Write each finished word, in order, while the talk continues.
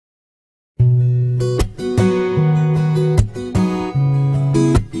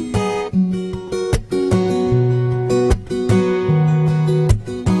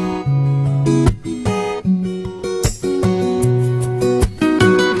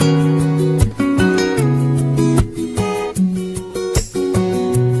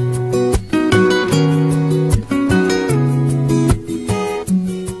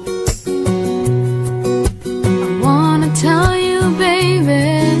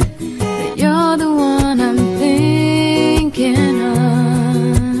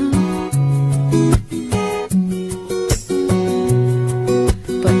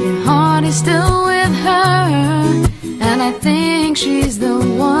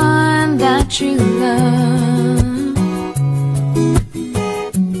true love.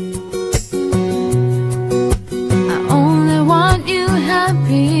 I only want you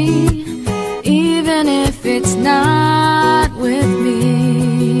happy, even if it's not with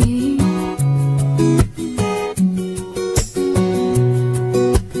me.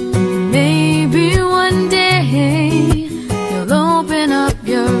 Maybe one day you'll open up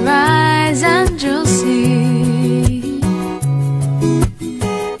your eyes and you'll see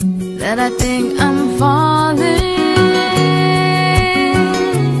that I think I'm falling.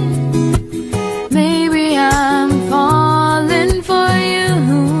 Maybe I'm falling for you.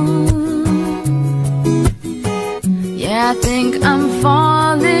 Yeah, I think I'm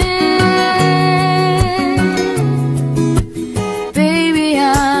falling. Baby,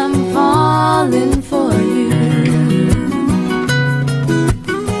 I'm falling for you.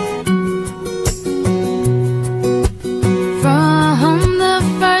 From the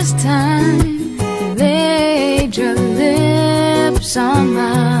first time you laid your lips on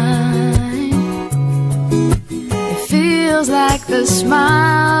mine, it feels like the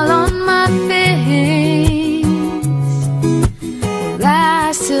smile on my face will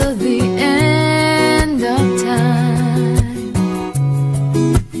last till the end of time.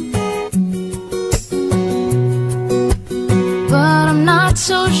 But I'm not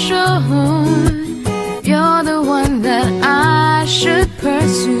so sure if you're the one that I should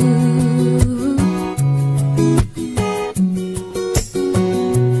pursue.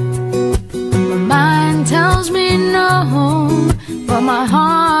 My mind tells me no, but my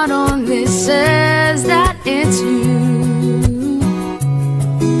heart only says that it's you.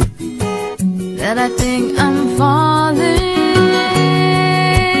 That I think I'm falling.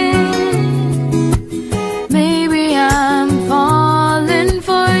 Maybe I'm falling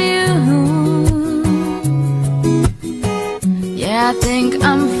for you. Yeah, I think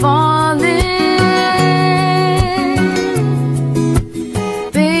I'm falling.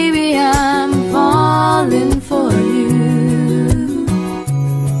 Baby, I'm falling for you.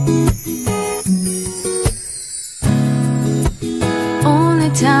 Only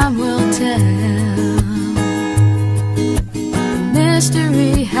time will tell. The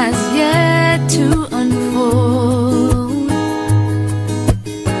mystery has yet to unfold.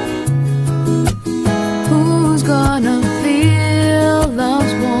 Who's gonna feel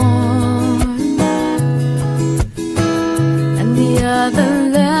love's warmth, and the other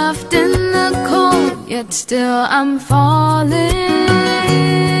left in the cold? Yet still I'm falling.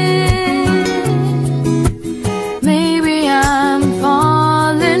 Maybe I'm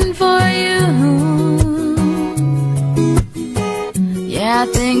falling for you. Yeah, I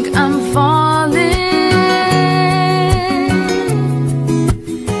think I'm falling.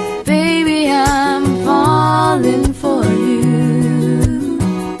 Baby, I'm falling for you.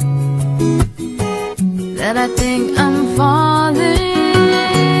 That I think I'm falling.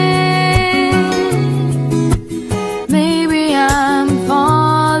 Maybe I'm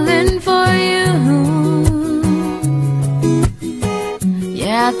falling for you.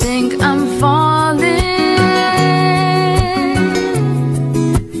 Yeah, I think I'm falling.